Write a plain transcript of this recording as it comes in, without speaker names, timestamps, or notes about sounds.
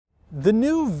The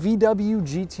new VW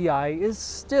GTI is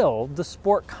still the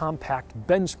sport compact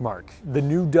benchmark. The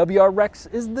new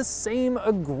WRX is the same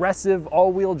aggressive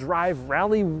all-wheel drive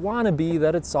rally wannabe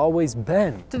that it's always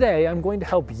been. Today, I'm going to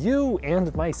help you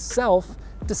and myself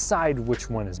decide which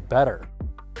one is better.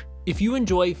 If you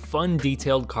enjoy fun,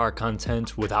 detailed car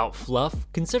content without fluff,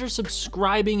 consider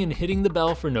subscribing and hitting the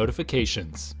bell for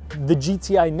notifications. The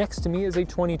GTI next to me is a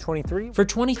 2023. For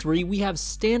 23, we have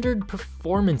standard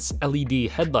performance LED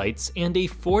headlights and a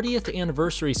 40th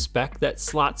anniversary spec that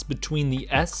slots between the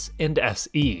S and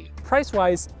SE.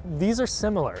 Price-wise, these are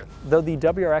similar, though the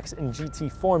WRX in GT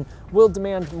form will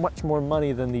demand much more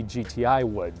money than the GTI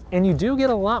would. And you do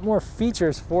get a lot more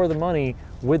features for the money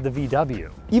with the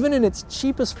VW. Even in its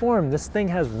cheapest form, this thing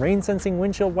has rain-sensing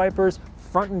windshield wipers,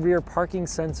 front and rear parking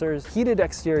sensors, heated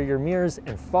exterior mirrors,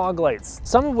 and fog lights,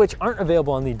 some of which aren't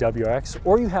available on the WRX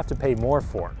or you have to pay more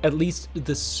for. At least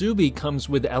the Subi comes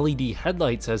with LED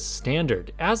headlights as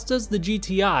standard, as does the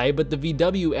GTI, but the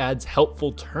VW adds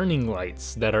helpful turning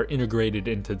lights that are integrated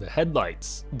into the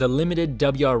headlights. The limited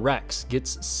WRX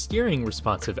gets steering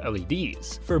responsive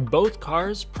LEDs. For both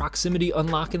cars, proximity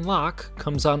unlock and lock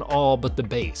comes on all but the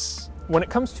base. When it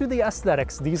comes to the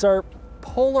aesthetics, these are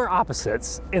polar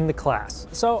opposites in the class.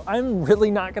 So I'm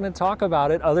really not going to talk about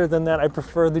it other than that I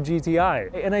prefer the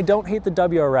GTI. And I don't hate the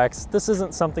WRX. This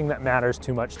isn't something that matters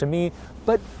too much to me,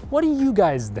 but what do you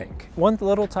guys think? One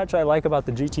little touch I like about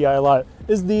the GTI a lot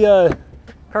is the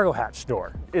cargo hatch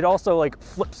door. It also like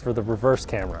flips for the reverse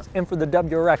camera. And for the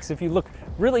WRX, if you look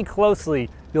really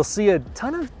closely, you'll see a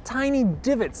ton of tiny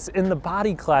divots in the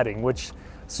body cladding, which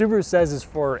Subaru says is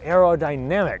for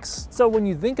aerodynamics. So when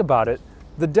you think about it,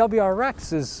 the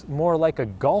WRX is more like a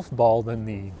golf ball than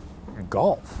the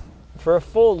Golf. For a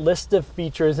full list of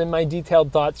features and my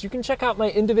detailed thoughts, you can check out my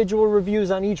individual reviews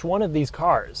on each one of these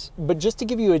cars. But just to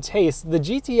give you a taste, the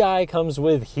GTI comes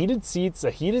with heated seats,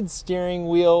 a heated steering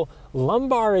wheel,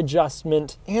 lumbar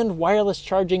adjustment, and wireless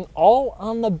charging all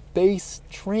on the base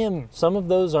trim. Some of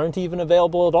those aren't even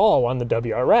available at all on the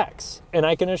WRX. And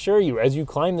I can assure you, as you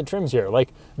climb the trims here, like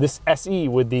this SE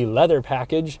with the leather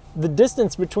package, the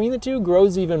distance between the two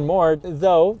grows even more,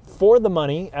 though for the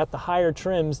money at the higher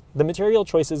trims, the material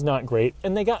choice is not great,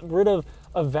 and they got rid of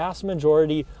a vast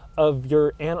majority of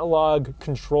your analog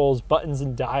controls, buttons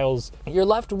and dials. You're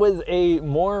left with a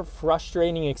more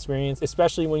frustrating experience,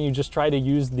 especially when you just try to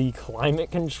use the climate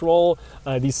control.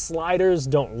 These sliders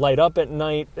don't light up at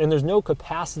night, and there's no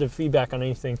capacitive feedback on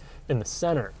anything in the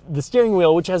center. The steering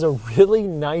wheel, which has a really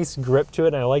nice grip to it,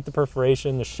 and I like the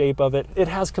perforation, the shape of it. It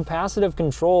has capacitive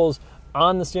controls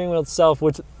on the steering wheel itself,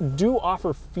 which do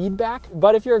offer feedback,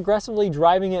 but if you're aggressively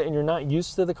driving it and you're not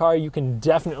used to the car, you can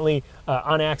definitely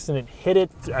on accident hit it.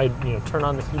 Turn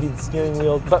on the heated steering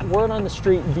wheel, but word on the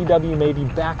street, VW may be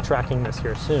backtracking this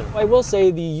here soon. I will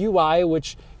say the UI,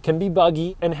 which can be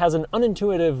buggy and has an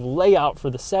unintuitive layout for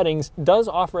the settings, does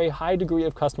offer a high degree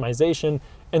of customization,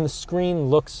 and the screen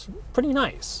looks pretty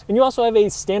nice. And you also have a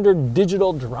standard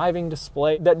digital driving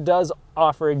display that does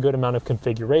offer a good amount of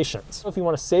configurations. So if you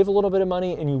want to save a little bit of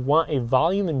money and you want a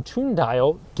volume and tune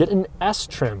dial, get an S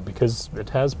trim because it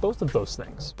has both of those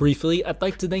things. Briefly, I'd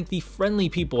like to thank the friendly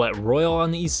people at Royal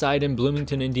on the Eastside in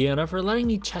Bloomington, Indiana for letting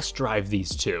me test drive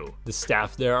these two. The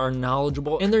staff there are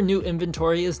knowledgeable and their new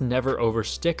inventory is never over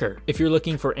sticker. If you're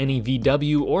looking for any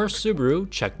VW or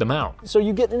Subaru, check them out. So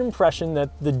you get an impression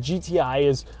that the GTI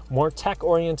is more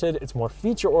tech-oriented, it's more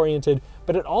feature-oriented,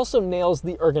 but it also nails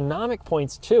the ergonomic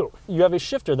points too. You have a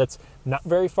shifter that's not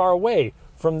very far away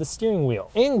from the steering wheel,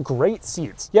 and great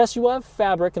seats. Yes, you will have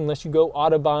fabric unless you go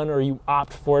Autobahn or you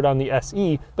opt for it on the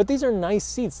SE, but these are nice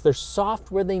seats. They're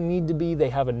soft where they need to be. They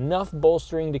have enough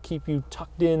bolstering to keep you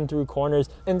tucked in through corners,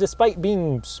 and despite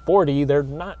being sporty, they're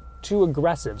not too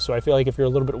aggressive, so I feel like if you're a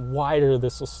little bit wider,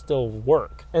 this will still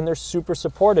work. And they're super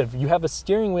supportive. You have a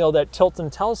steering wheel that tilts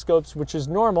and telescopes, which is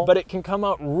normal, but it can come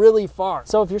out really far.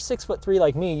 So if you're 6'3"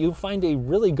 like me, you find a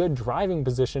really good driving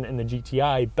position in the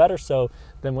GTI, better so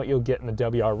than what you'll get in the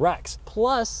WRX.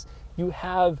 Plus, you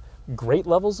have great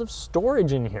levels of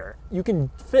storage in here. You can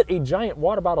fit a giant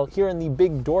water bottle here in the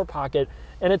big door pocket,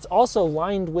 and it's also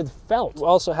lined with felt. You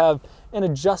also have an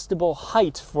adjustable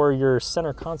height for your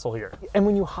center console here. And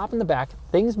when you hop in the back,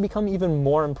 things become even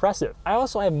more impressive. I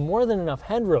also have more than enough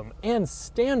headroom and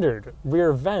standard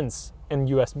rear vents and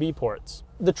USB ports.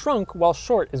 The trunk, while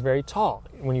short, is very tall.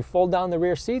 When you fold down the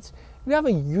rear seats, you have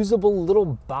a usable little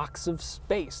box of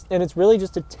space. And it's really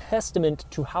just a testament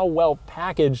to how well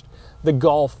packaged the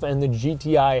Golf and the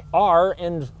GTI are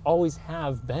and always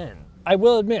have been. I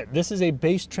will admit, this is a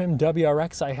base trim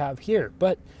WRX I have here,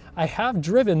 but I have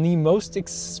driven the most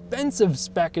expensive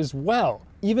spec as well.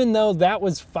 Even though that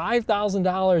was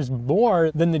 $5,000 more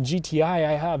than the GTI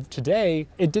I have today,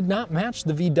 it did not match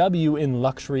the VW in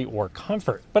luxury or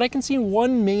comfort. But I can see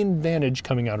one main advantage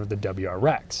coming out of the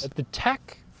WRX. The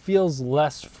tech feels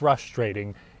less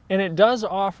frustrating, and it does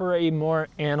offer a more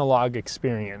analog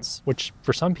experience, which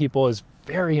for some people is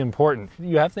very important.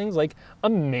 You have things like a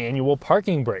manual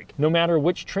parking brake. No matter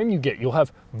which trim you get, you'll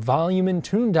have volume and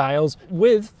tune dials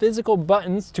with physical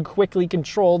buttons to quickly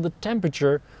control the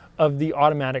temperature of the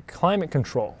automatic climate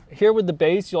control. Here with the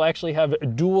base, you'll actually have a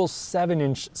dual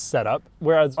 7-inch setup,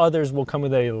 whereas others will come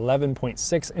with a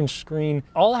 11.6-inch screen.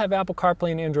 All have Apple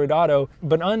CarPlay and Android Auto,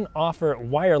 but none offer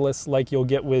wireless like you'll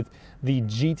get with the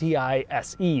GTI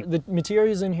SE. The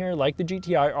materials in here, like the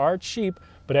GTI, are cheap,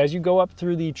 but as you go up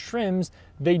through the trims,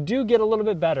 they do get a little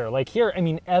bit better. Like here, I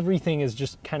mean, everything is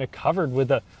just kind of covered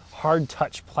with a hard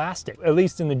touch plastic. At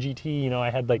least in the GT, you know, I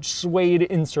had like suede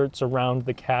inserts around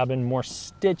the cabin, more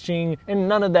stitching, and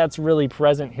none of that's really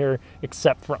present here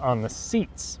except for on the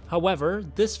seats. However,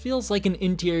 this feels like an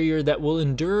interior that will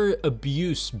endure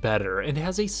abuse better and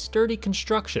has a sturdy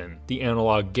construction. The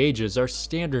analog gauges are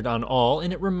standard on all,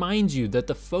 and it reminds you that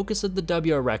the focus of the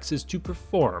WRX is to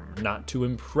perform, not to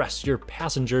impress your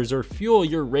passengers or fuel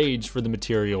your rage for the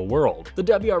material world. The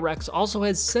WRX also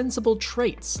has sensible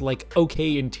traits like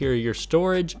okay interior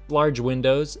storage, large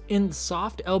windows, and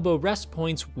soft elbow rest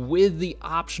points with the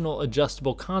optional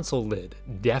adjustable console lid.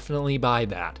 Definitely buy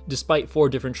that. Despite 4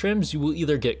 different trims, you will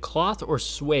either get cloth or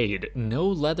suede. No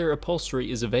leather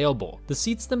upholstery is available. The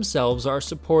seats themselves are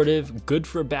supportive, good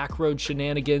for back road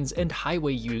shenanigans and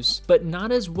highway use, but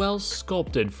not as well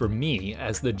sculpted for me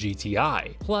as the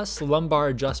GTI. Plus, lumbar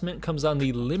adjustment comes on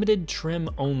the limited trim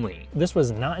only. This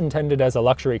was not intended as a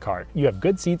luxury car. You have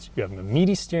good seats, you have a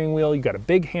meaty steering wheel, you got a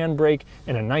big handbrake,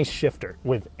 and a nice shifter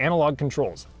with analog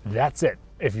controls. That's it.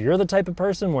 If you're the type of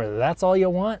person where that's all you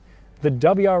want, the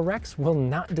WRX will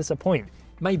not disappoint.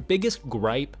 My biggest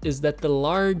gripe is that the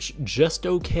large, just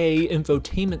okay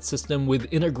infotainment system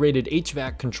with integrated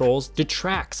HVAC controls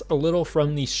detracts a little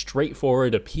from the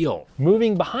straightforward appeal.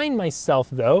 Moving behind myself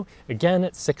though, again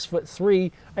at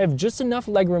 6'3", I have just enough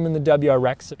legroom in the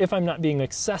WRX if I'm not being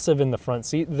excessive in the front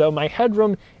seat, though my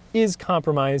headroom is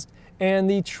compromised and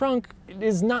the trunk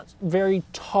is not very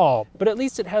tall, but at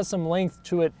least it has some length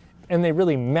to it and they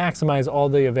really maximize all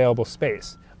the available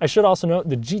space. I should also note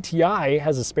the GTI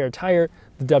has a spare tire,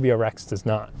 the WRX does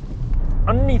not.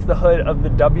 Underneath the hood of the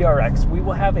WRX, we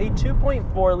will have a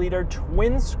 2.4-liter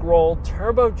twin-scroll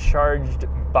turbocharged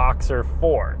Boxer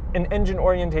 4, an engine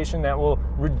orientation that will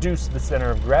reduce the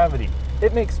center of gravity.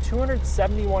 It makes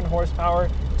 271 horsepower,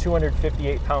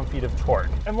 258 pound-feet of torque.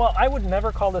 And while I would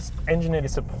never call this engine a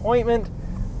disappointment,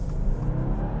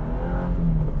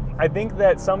 I think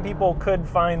that some people could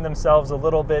find themselves a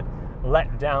little bit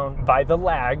let down by the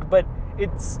lag, but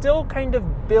it still kind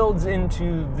of builds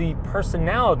into the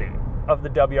personality of the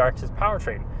WRX's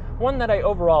powertrain, one that I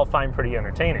overall find pretty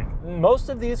entertaining. Most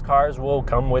of these cars will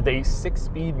come with a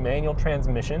 6-speed manual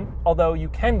transmission, although you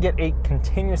can get a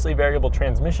continuously variable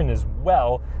transmission as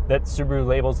well that Subaru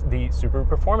labels the Subaru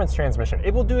Performance Transmission.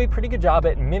 It will do a pretty good job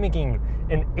at mimicking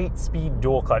an 8-speed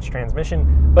dual clutch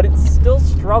transmission, but it still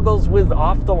struggles with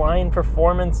off-the-line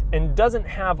performance and doesn't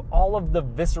have all of the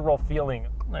visceral feeling.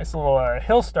 Nice little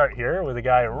hill start here with a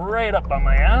guy right up on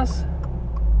my ass.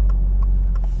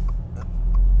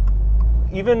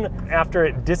 Even after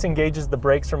it disengages the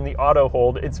brakes from the auto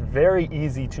hold, it's very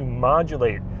easy to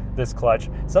modulate this clutch,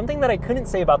 something that I couldn't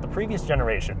say about the previous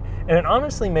generation. And it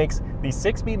honestly makes the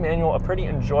 6-speed manual a pretty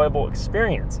enjoyable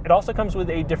experience. It also comes with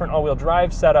a different all-wheel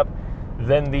drive setup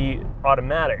than the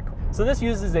automatic. So this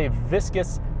uses a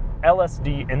viscous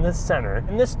LSD in the center,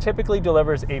 and this typically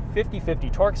delivers a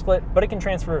 50-50 torque split, but it can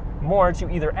transfer more to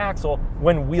either axle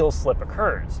when wheel slip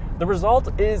occurs. The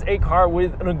result is a car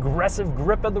with an aggressive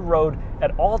grip of the road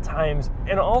at all times,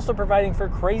 and also providing for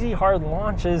crazy hard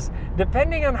launches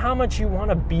depending on how much you want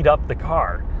to beat up the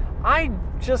car. I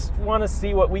just want to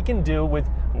see what we can do with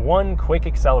one quick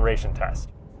acceleration test.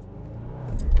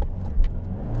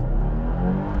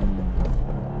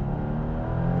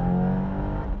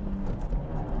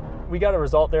 We got a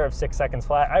result there of 6 seconds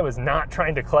flat. I was not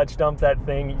trying to clutch dump that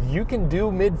thing. You can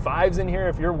do mid-5s in here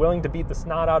if you're willing to beat the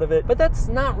snot out of it, but that's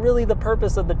not really the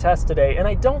purpose of the test today, and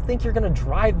I don't think you're gonna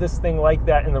drive this thing like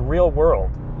that in the real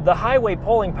world. The highway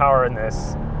pulling power in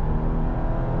this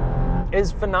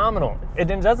is phenomenal. It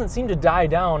doesn't seem to die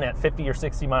down at 50 or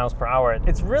 60 miles per hour.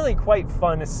 It's really quite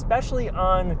fun, especially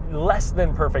on less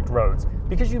than perfect roads,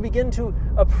 because you begin to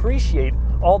appreciate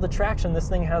all the traction this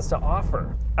thing has to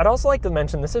offer. I'd also like to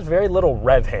mention this is very little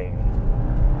rev hang.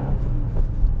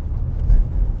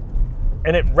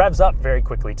 And it revs up very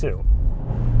quickly too.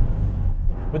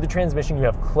 With the transmission, you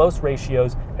have close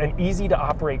ratios, an easy to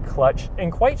operate clutch,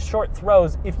 and quite short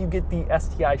throws if you get the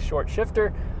STI short shifter,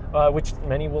 which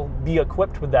many will be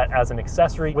equipped with that as an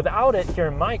accessory. Without it, here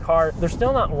in my car, they're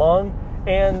still not long,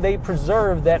 and they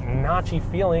preserve that notchy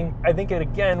feeling. I think it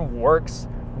again works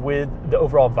with the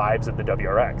overall vibes of the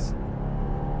WRX.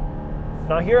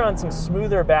 Now here on some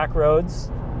smoother back roads,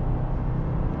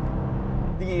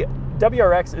 the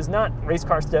WRX is not race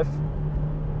car stiff,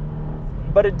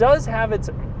 but it does have its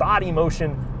body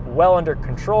motion well under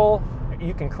control.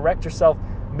 You can correct yourself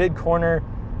mid-corner,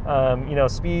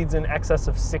 speeds in excess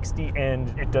of 60,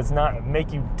 and it does not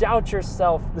make you doubt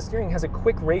yourself. The steering has a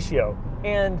quick ratio,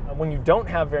 and when you don't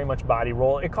have very much body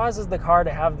roll, it causes the car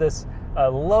to have this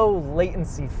low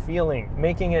latency feeling,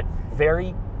 making it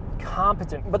very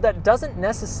competent, but that doesn't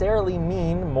necessarily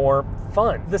mean more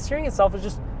fun. The steering itself is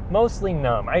just mostly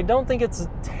numb. I don't think it's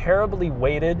terribly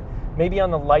weighted, maybe on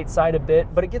the light side a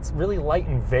bit, but it gets really light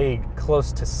and vague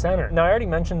close to center. Now, I already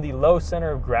mentioned the low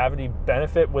center of gravity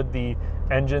benefit with the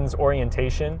engine's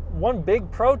orientation. One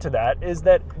big pro to that is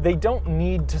that they don't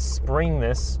need to spring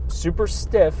this super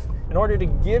stiff in order to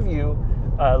give you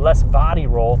less body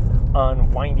roll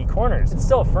on windy corners. It's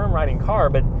still a firm riding car,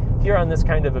 but here on this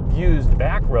kind of abused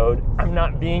back road, I'm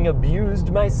not being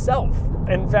abused myself.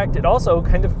 In fact, it also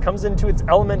kind of comes into its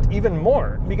element even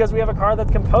more because we have a car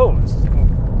that's composed.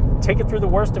 Take it through the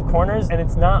worst of corners, and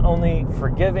it's not only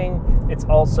forgiving, it's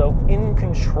also in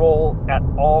control at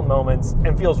all moments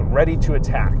and feels ready to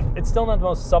attack. It's still not the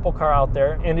most supple car out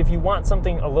there, and if you want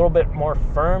something a little bit more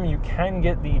firm, you can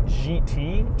get the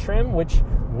GT trim, which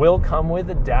will come with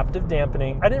adaptive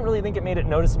dampening. I didn't really think it made it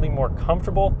noticeably more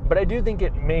comfortable, but I do think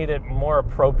it made it more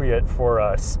appropriate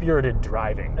for spirited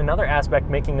driving. Another aspect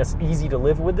making this easy to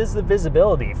live with is the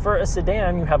visibility. For a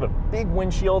sedan, you have a big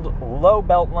windshield, low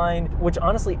belt line, which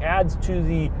honestly adds to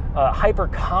the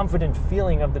hyper-confident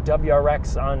feeling of the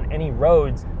WRX on any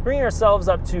roads. Bringing ourselves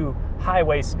up to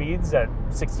highway speeds at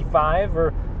 65,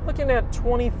 or looking at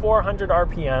 2,400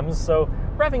 RPMs, so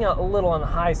revving out a little on the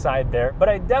high side there, but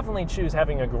I definitely choose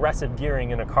having aggressive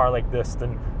gearing in a car like this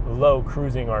than low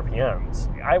cruising RPMs.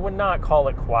 I would not call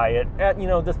it quiet. At the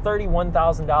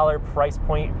 $31,000 price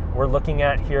point we're looking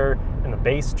at here in the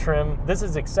base trim, this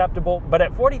is acceptable, but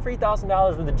at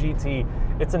 $43,000 with a GT,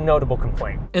 it's a notable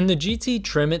complaint. And the GT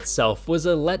trim itself was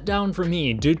a letdown for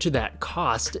me due to that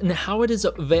cost and how it is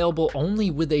available only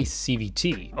with a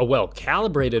CVT, a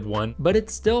well-calibrated one, but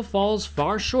it still falls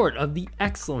far short of the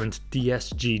excellent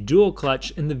DSG dual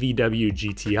clutch in the VW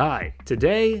GTI.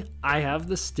 Today, I have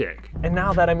the stick. And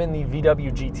now that I'm in the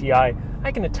VW GTI,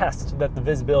 I can attest that the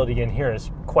visibility in here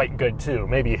is quite good too.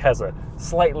 Maybe it has a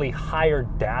slightly higher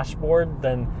dashboard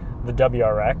than the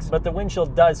WRX, but the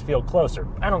windshield does feel closer.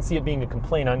 I don't see it being a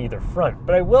complaint on either front,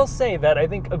 but I will say that I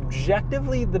think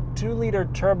objectively the 2-liter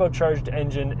turbocharged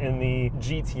engine in the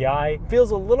GTI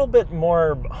feels a little bit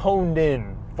more honed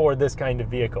in for this kind of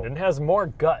vehicle and has more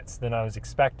guts than I was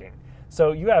expecting.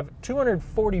 So you have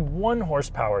 241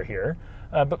 horsepower here,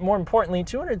 but more importantly,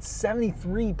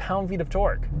 273 pound-feet of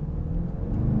torque.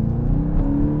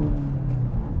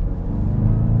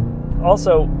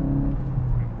 Also,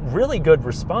 really good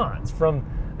response from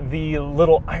the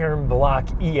little iron block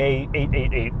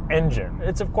EA888 engine.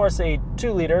 It's of course a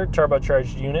 2-liter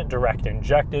turbocharged unit, direct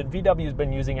injected. VW's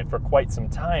been using it for quite some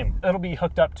time. It'll be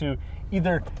hooked up to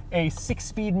either a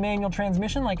 6-speed manual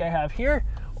transmission like I have here,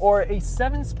 or a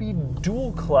 7-speed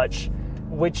dual clutch,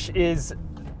 which is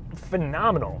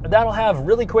phenomenal. That'll have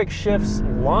really quick shifts,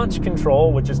 launch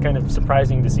control, which is kind of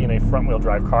surprising to see in a front-wheel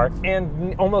drive car,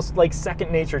 and almost like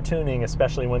second nature tuning,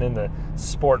 especially when in the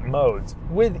sport modes.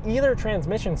 With either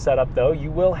transmission setup though,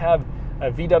 you will have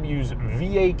VW's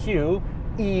VAQ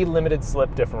E limited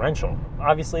slip differential.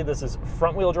 Obviously this is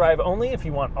front-wheel drive only. If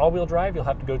you want all-wheel drive, you'll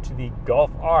have to go to the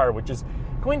Golf R, which is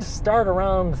going to start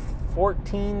around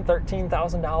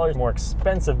 $13,000 more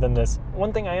expensive than this.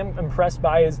 One thing I am impressed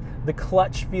by is the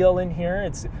clutch feel in here.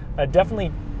 It's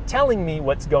definitely telling me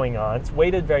what's going on. It's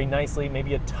weighted very nicely,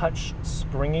 maybe a touch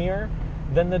springier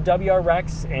than the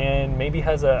WRX, and maybe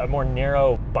has a more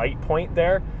narrow bite point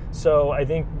there. So I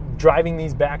think driving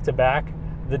these back to back,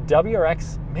 the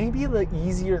WRX may be the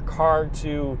easier car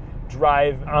to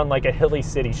drive on like a hilly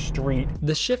city street.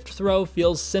 The shift throw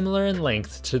feels similar in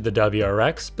length to the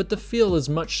WRX, but the feel is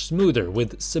much smoother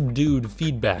with subdued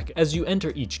feedback as you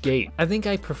enter each gate. I think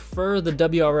I prefer the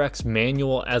WRX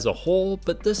manual as a whole,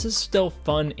 but this is still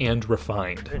fun and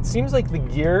refined. It seems like the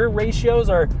gear ratios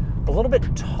are a little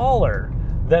bit taller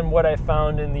than what I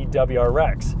found in the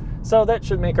WRX, so that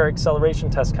should make our acceleration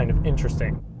test kind of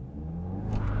interesting.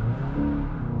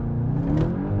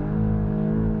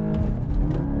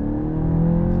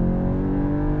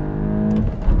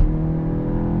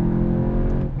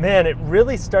 Man, it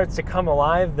really starts to come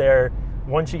alive there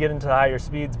once you get into the higher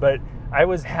speeds, but I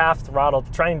was half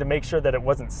throttled trying to make sure that it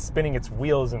wasn't spinning its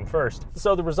wheels in first.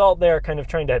 So the result there, kind of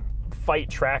trying to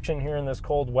fight traction here in this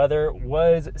cold weather,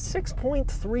 was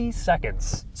 6.3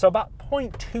 seconds. So about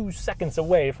 0.2 seconds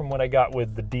away from what I got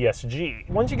with the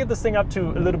DSG. Once you get this thing up to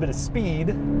a little bit of speed,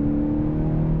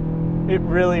 it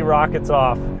really rockets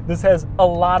off. This has a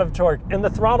lot of torque, and the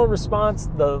throttle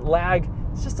response, the lag,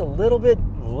 is just a little bit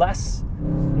less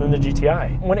than the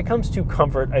GTI. When it comes to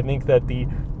comfort, I think that the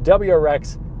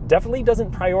WRX definitely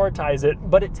doesn't prioritize it,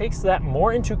 but it takes that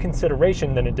more into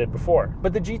consideration than it did before.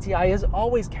 But the GTI has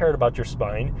always cared about your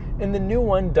spine, and the new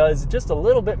one does just a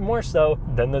little bit more so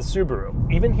than the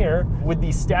Subaru. Even here with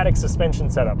the static suspension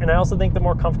setup. And I also think the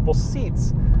more comfortable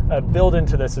seats build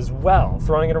into this as well.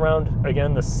 Throwing it around,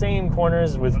 again, the same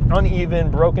corners with uneven,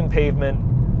 broken pavement.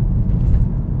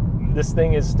 This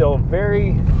thing is still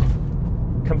very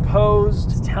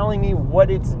composed, telling me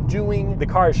what it's doing. The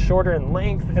car is shorter in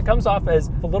length. It comes off as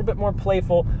a little bit more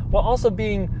playful while also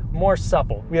being more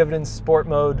supple. We have it in sport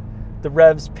mode. The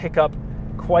revs pick up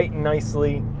quite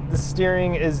nicely. The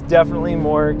steering is definitely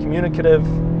more communicative.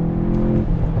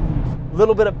 A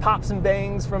little bit of pops and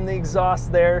bangs from the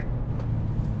exhaust there.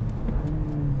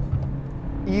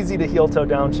 Easy to heel toe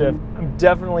downshift. I'm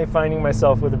definitely finding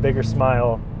myself with a bigger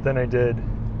smile than I did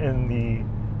in the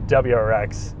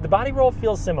WRX. The body roll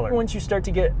feels similar. Once you start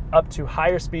to get up to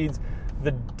higher speeds,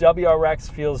 the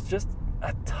WRX feels just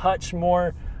a touch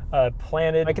more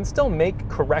planted. I can still make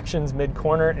corrections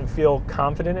mid-corner and feel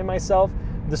confident in myself.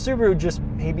 The Subaru just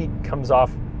maybe comes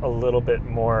off a little bit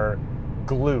more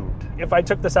glued. If I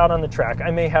took this out on the track, I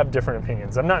may have different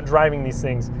opinions. I'm not driving these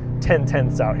things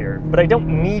 10/10ths out here, but I don't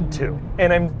need to.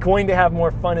 And I'm going to have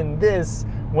more fun in this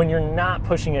when you're not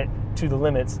pushing it to the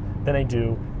limits than I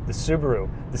do the Subaru.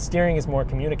 The steering is more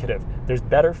communicative. There's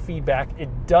better feedback. It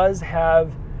does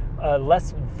have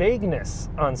less vagueness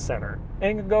on center.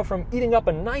 And it can go from eating up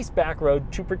a nice back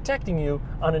road to protecting you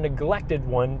on a neglected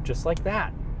one just like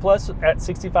that. Plus, at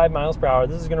 65 miles per hour,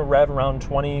 this is gonna rev around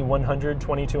 2100,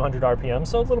 2200 RPM,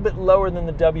 so a little bit lower than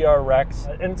the WRX.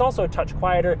 And it's also a touch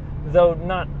quieter, though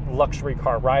not luxury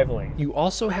car rivaling. You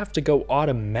also have to go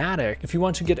automatic if you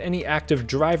want to get any active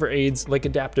driver aids like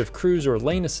adaptive cruise or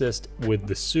lane assist with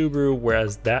the Subaru,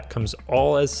 whereas that comes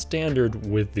all as standard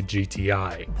with the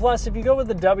GTI. Plus, if you go with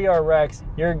the WRX,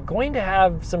 you're going to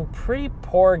have some pretty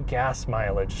poor gas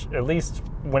mileage, at least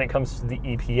when it comes to the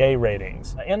EPA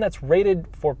ratings. And that's rated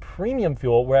for premium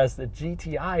fuel, whereas the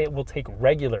GTI will take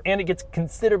regular, and it gets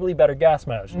considerably better gas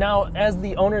mileage. Now, as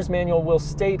the owner's manual will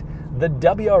state, the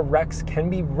WRX can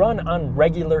be run on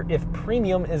regular if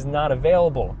premium is not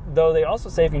available. Though they also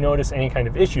say if you notice any kind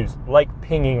of issues, like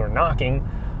pinging or knocking,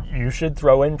 you should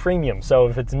throw in premium. So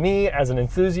if it's me as an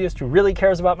enthusiast who really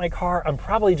cares about my car, I'm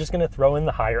probably just gonna throw in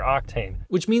the higher octane.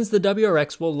 Which means the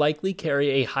WRX will likely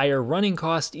carry a higher running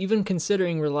cost, even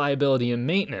considering reliability and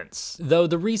maintenance, though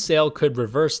the resale could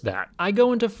reverse that. I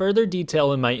go into further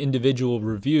detail in my individual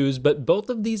reviews, but both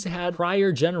of these had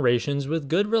prior generations with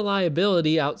good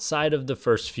reliability outside of the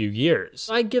first few years.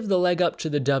 I'd give the leg up to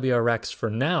the WRX for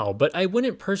now, but I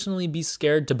wouldn't personally be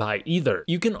scared to buy either.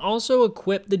 You can also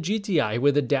equip the GTI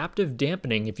with adaptive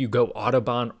dampening if you go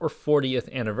Autobahn or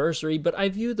 40th anniversary, but I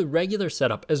view the regular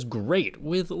setup as great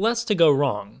with less to go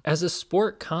wrong. As a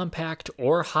sport compact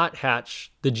or hot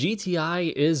hatch, the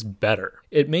GTI is better.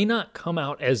 It may not come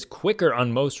out as quicker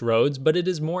on most roads, but it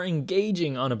is more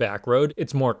engaging on a back road.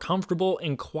 It's more comfortable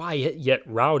and quiet, yet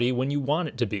rowdy when you want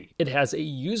it to be. It has a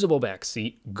usable back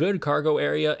seat, good cargo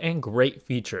area, and great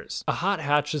features. A hot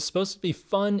hatch is supposed to be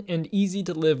fun and easy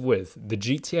to live with. The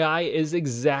GTI is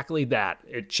exactly that.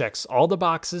 It checks all the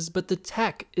boxes, but the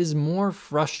tech is more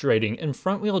frustrating, and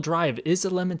front-wheel drive is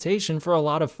a limitation for a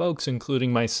lot of folks,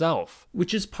 including myself,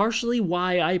 which is partially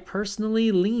why I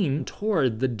personally lean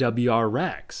toward the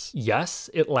WRX. Yes,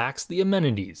 it lacks the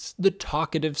amenities, the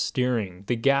talkative steering,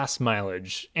 the gas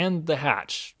mileage, and the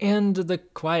hatch, and the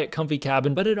quiet, comfy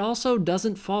cabin, but it also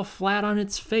doesn't fall flat on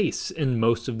its face in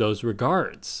most of those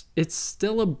regards. It's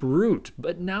still a brute,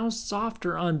 but now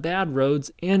softer on bad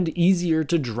roads and easier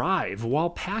to drive while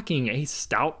packing a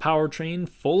stout powertrain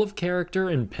full of character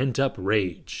and pent-up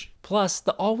rage. Plus,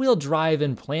 the all-wheel drive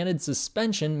and planted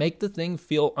suspension make the thing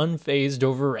feel unfazed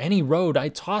over any road I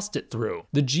tossed it through.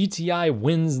 The GTI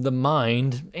wins the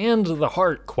mind, and the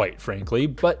heart, quite frankly,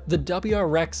 but the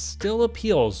WRX still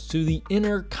appeals to the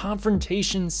inner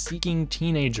confrontation-seeking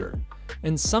teenager,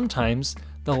 and sometimes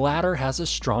the latter has a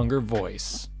stronger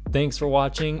voice. Thanks for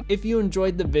watching. If you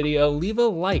enjoyed the video, leave a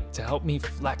like to help me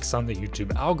flex on the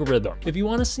YouTube algorithm. If you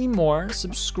want to see more,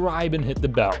 subscribe and hit the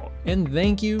bell. And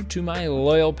thank you to my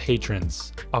loyal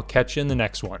patrons. I'll catch you in the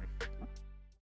next one.